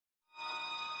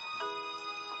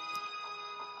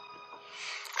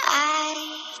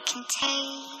can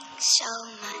take so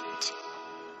much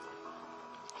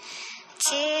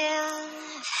till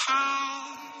I've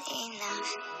had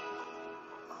enough.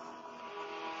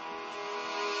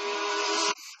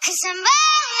 'Cause I'm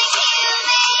only human,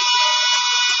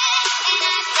 and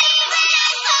I see when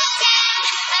I fall down.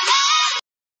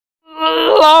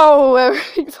 Hello,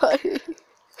 everybody.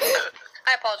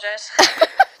 I apologize.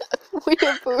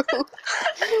 Weeaboo.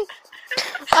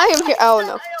 I am here. Oh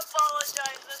no. I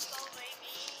apologize. That's all they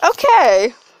need.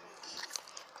 Okay.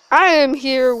 I am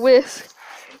here with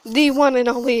the one and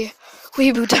only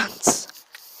Weeaboo Dunce.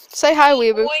 Say hi,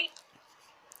 Weeaboo. Boy.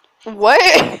 What?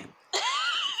 That's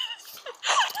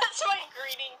my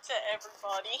greeting to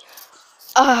everybody.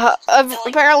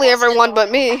 Apparently everyone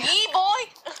but me. Yee boy.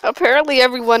 Apparently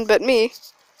everyone but me.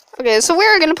 Okay, so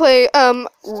we're gonna play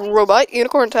Robot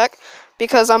Unicorn Tech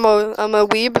because I'm a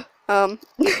weeb. If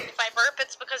I burp,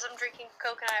 it's because I'm drinking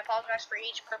Coke, and I apologize for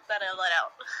each burp that I let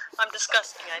out. I'm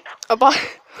disgusting, I know.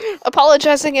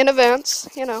 Apologizing in advance,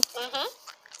 you know.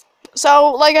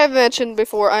 So, like I've mentioned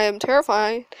before, I am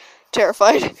terrified.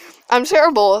 I'm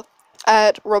terrible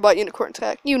at Robot Unicorn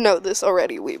Tech. You know this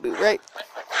already, Weeaboo, right?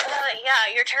 Yeah,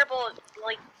 you're terrible at,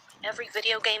 like, every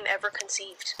video game ever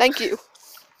conceived. Thank you.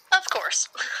 Of course.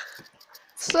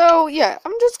 So, yeah,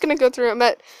 I'm just gonna go through. I'm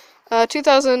at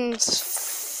 2000.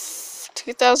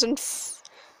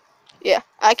 Yeah,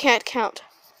 I can't count.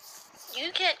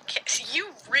 You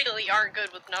really are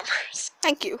good with numbers.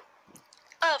 Thank you.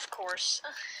 Of course.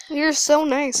 You're so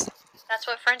nice. That's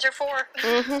what friends are for.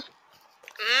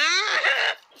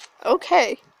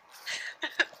 Okay.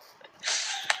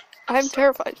 I'm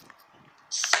terrified.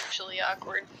 Socially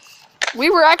awkward. We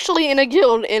were actually in a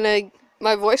guild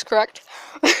my voice cracked.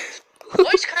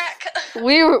 Voice crack.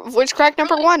 Voice crack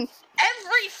number 1.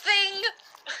 Everything.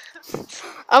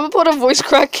 I'm gonna put a voice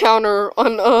crack counter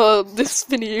on this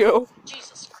video.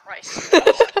 Jesus Christ. Don't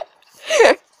do that,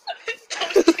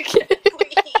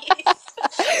 please.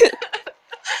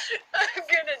 I'm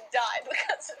gonna die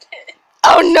because of it.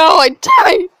 Oh no, I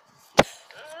died!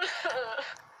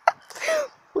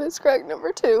 Voice crack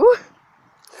number 2.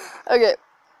 Okay.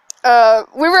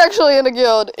 We were actually in a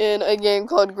guild in a game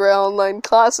called Grey Online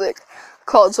Classic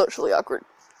called Socially Awkward.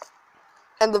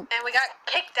 And we got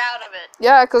kicked out of it.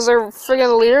 Yeah, because their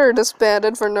friggin' leader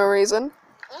disbanded for no reason.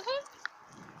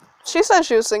 She said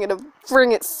she was thinking of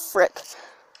bring it frick.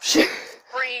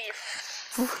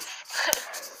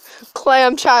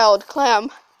 Clam child,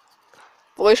 clam.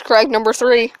 Voice crack number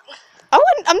 3.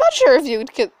 I'm not sure if you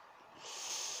would get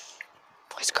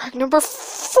voice crack number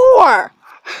 4.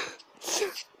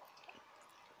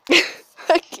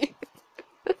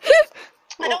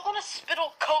 I don't want to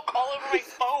spittle Coke all over my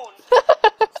phone.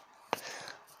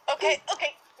 Okay,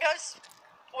 guys.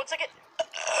 1 second.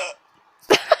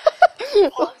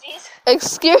 Apologies.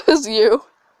 Excuse you.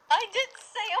 I didn't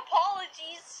say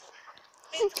apologies.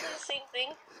 Basically the same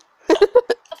thing.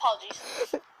 Apologies.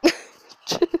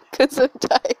 Because I'm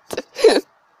tight.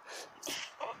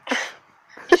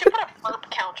 You should put a burp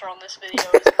counter on this video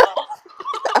as well.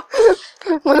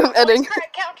 When I'm editing. A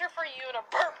crack counter for you and a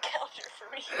burp counter for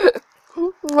me.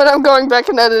 When I'm going back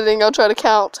and editing, I'll try to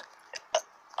count.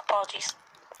 Apologies.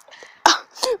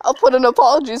 I'll put an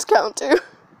apologies count too.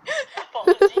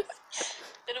 Apologies.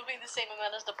 It'll be the same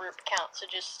amount as the burp count, so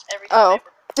just every time I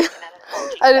burp, you can add an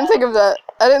apology. I didn't think of that.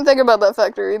 I didn't think about that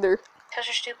factor either. Because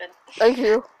you're stupid. Thank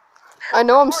you. I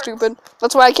know I'm stupid.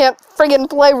 That's why I can't friggin'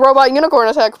 play Robot Unicorn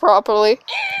Attack properly.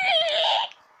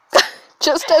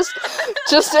 just as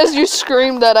you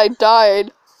screamed that I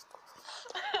died.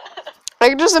 I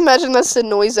can just imagine that's the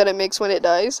noise that it makes when it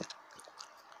dies.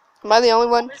 Am I the only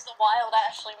one? Where's the wild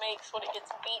Ashley makes when it gets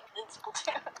beaten in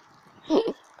Splatoon?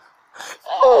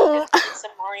 It's a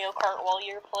Mario Kart while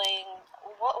you're playing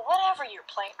whatever you're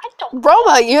playing. I don't know.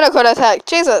 Robot Unicorn Attack.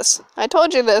 Jesus, I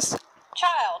told you this.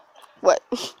 Child. What?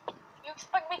 You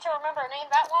expect me to remember a name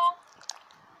that long?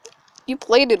 You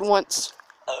played it once.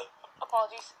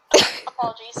 Apologies.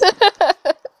 Apologies.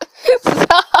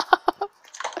 Stop.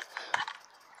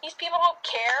 These people don't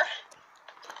care.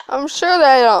 I'm sure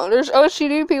they don't. There's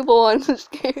OCD people on this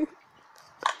game.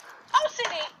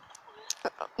 OCD.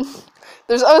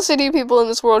 There's OCD people in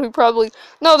this world who probably...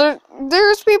 No,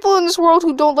 there's people in this world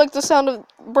who don't like the sound of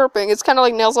burping. It's kind of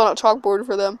like nails on a chalkboard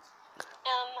for them.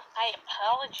 I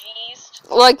apologies.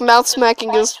 Like mouth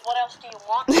smacking is... What else do you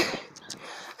want from me?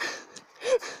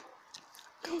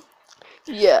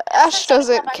 Yeah, Ash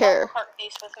doesn't care.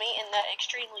 Face with me, and that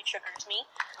extremely triggers me.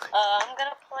 I'm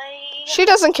gonna play... She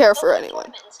doesn't care for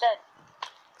anyone. Instead.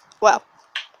 Wow.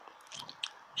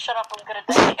 Shut up, I'm good at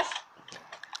that game.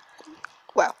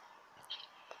 Wow.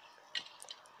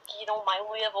 You know my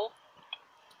level.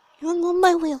 You love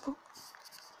my Weeaboo.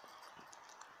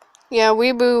 Yeah,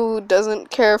 Weeaboo doesn't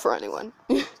care for anyone.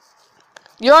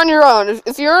 You're on your own.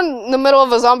 If you're in the middle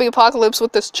of a zombie apocalypse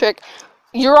with this chick,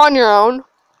 you're on your own.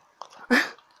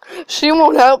 She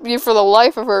won't help you for the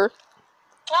life of her.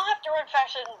 I don't have to run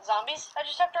faster than zombies. I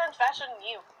just have to run faster than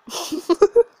you.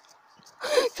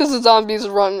 Because the zombies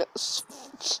run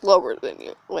slower than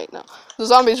you. Wait, no. The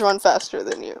zombies run faster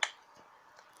than you.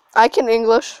 I can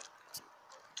English.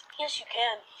 Yes, you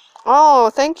can. Oh,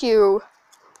 thank you.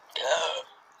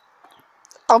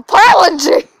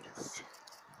 Apology!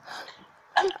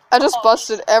 I just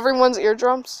busted everyone's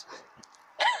eardrums.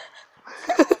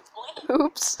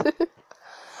 Oops.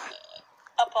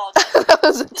 Apologies. That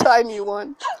was a tiny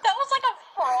one. That was like a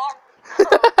frog.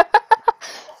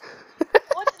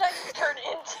 What did I turn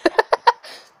into?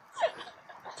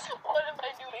 What am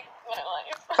I doing with my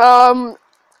life?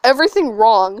 Everything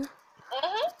wrong.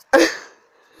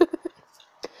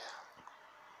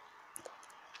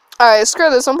 Alright, screw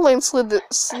this. I'm playing Slither.io.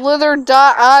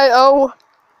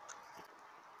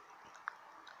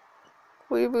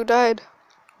 Weeaboo died.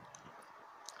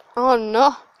 Oh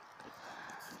no.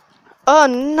 Oh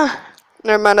no.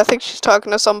 Never mind, I think she's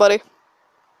talking to somebody. I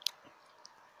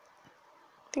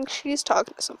think she's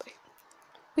talking to somebody.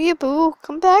 Weeaboo,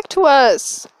 come back to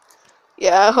us.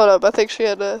 Yeah, hold up. I think she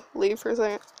had to leave for a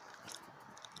second.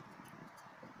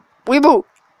 Weeaboo.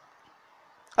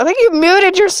 I think you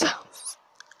muted yourself.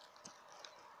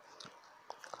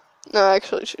 No,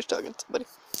 actually, she's talking to somebody.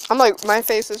 I'm like, my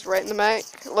face is right in the mic.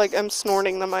 Like, I'm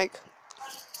snorting the mic.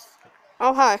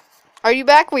 Oh, hi. Are you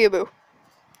back, Weeaboo?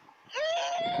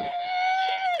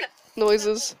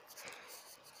 Noises.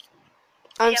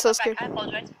 I'm so scared. I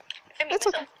apologize. If I mute It's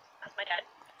myself, okay. that's my dad.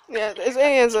 Yeah, it's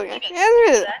okay. Yeah,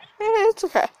 it's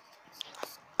okay.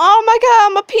 Oh my god,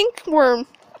 I'm a pink worm.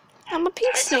 I'm a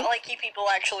pink It's snake. not like you people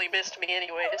actually missed me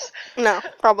anyways. No,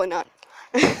 probably not.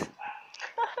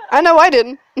 I know I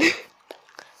didn't.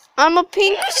 I'm a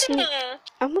pink snake.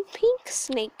 I'm a pink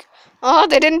snake. Oh,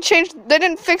 they didn't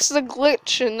fix the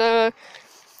glitch in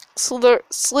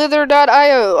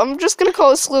Slither.io. I'm just gonna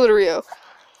call it Slitherio.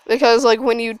 Because, like,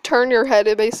 when you turn your head,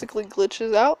 it basically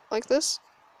glitches out like this.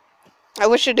 I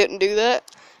wish it didn't do that.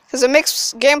 Because it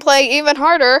makes gameplay even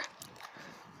harder.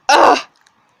 Ugh!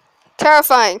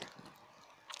 Terrifying.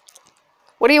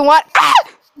 What do you want? Ah!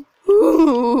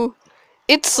 Ooh.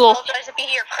 It's I apologize if you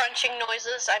hear crunching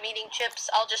noises. I'm eating chips.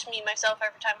 I'll just mute myself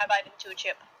every time I bite into a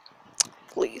chip.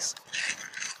 Please.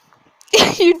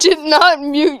 You did not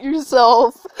mute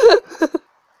yourself.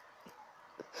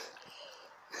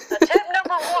 Attempt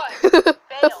number 1.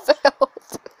 Failed. Failed.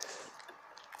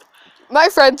 My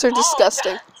friends are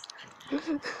disgusting.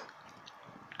 I'm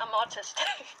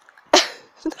autistic.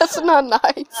 That's not nice.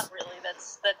 Not really.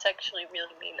 That's actually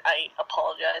really mean. I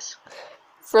apologize.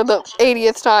 For the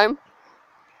 80th time.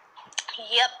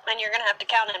 Yep, and you're gonna have to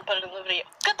count it and put it in the video.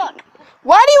 Good luck.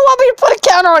 Why do you want me to put a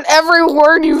counter on every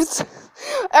word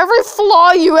every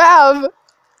flaw you have?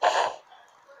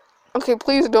 Okay,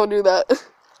 please don't do that.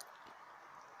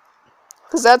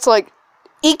 Because that's like,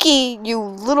 icky, you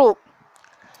little...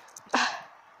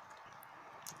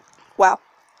 Wow.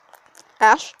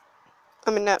 Ash?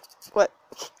 I mean, not, what?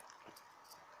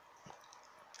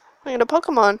 I need a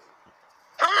Pokemon.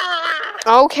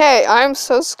 Okay, I'm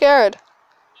so scared.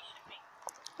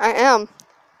 I am.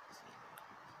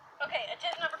 Okay,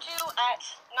 attempt number 2 at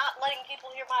not letting people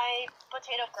hear my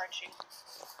potato crunching.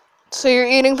 So you're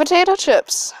eating potato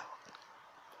chips.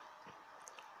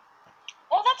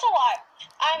 Well, that's a lie.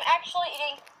 I'm actually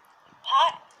eating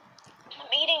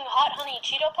hot honey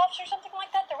Cheeto Puffs or something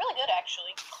like that. They're really good,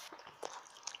 actually.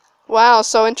 Wow,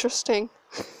 so interesting.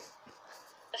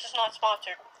 This is not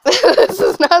sponsored. This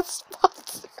is not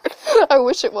sponsored. I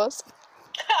wish it was.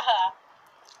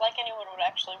 Like anyone would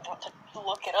actually want to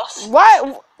look at us.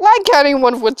 Why? Like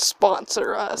anyone would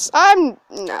sponsor us?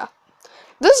 Nah.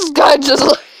 This guy just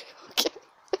like.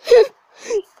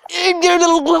 I'm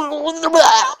gonna win the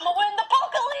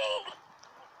Poke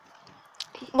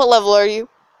League! What level are you?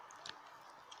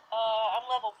 I'm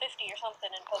level 50 or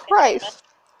something in Poke Christ.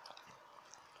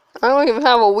 Tournament. I don't even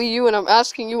have a Wii U and I'm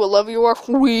asking you what level you are,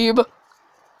 weeb.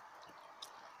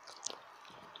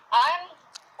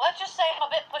 Let's just say I'm a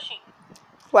bit pushy.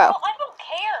 Wow. Well, I don't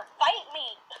care. Fight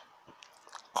me.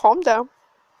 Calm down.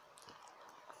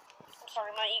 I'm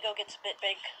sorry, my ego gets a bit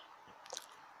big.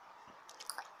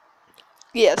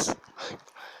 Yes.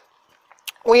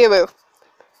 Weeaboo.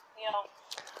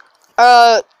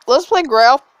 Yeah. Let's play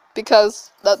Grail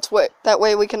because that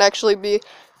way we can actually be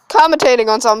commentating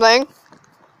on something.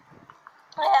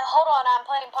 Yeah, hold on. I'm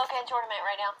playing Poke Tournament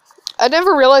right now. I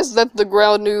never realized that the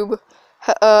Grail noob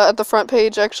at the front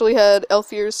page actually had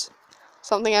elf ears.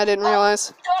 Something I didn't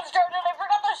realize. God darn it, I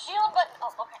forgot the shield button.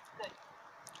 Oh, okay, good.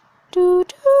 Do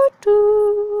do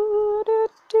do do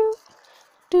do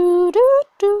do do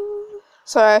do.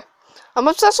 Sorry, I'm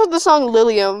obsessed with the song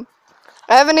Lilium.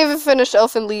 I haven't even finished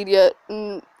Elfin Lied yet,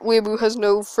 and Weeaboo has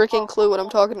no freaking clue what I'm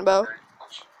talking about.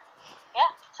 Yeah,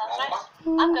 sounds nice.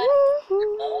 I'm good.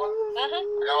 I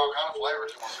got all kind of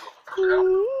flavors. You want to see what flavors I got?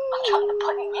 I'm trying to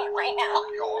put it in right now.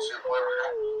 You want to see what flavors I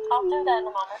got? I'll do that in a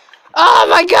moment. Oh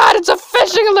my god, it's a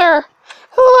fishing lure!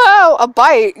 Hello! A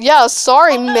bite. Yeah,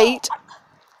 sorry, Oh, no. mate.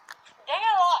 Dang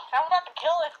it, lost. I'm about to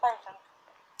kill this person.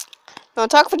 Don't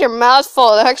talk with your mouth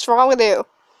full. The heck's wrong with you?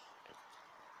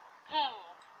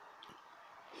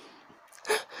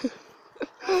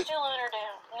 Let's do Lunar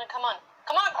down. Come on.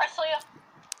 Come on, Cresselia.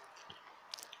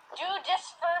 Do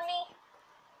this for me.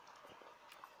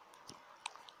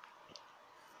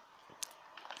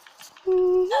 Oh,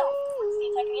 what's the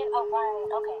attack again? Oh, right.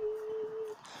 Okay.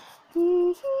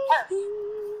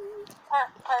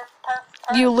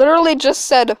 Perf. You literally just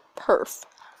said perf.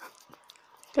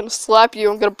 I'm gonna slap you.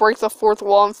 I'm gonna break the fourth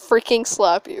wall and freaking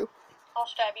slap you. I'll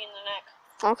stab you in the neck.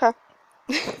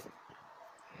 Okay.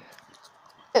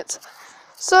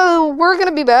 So we're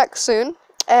gonna be back soon,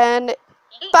 and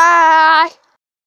bye.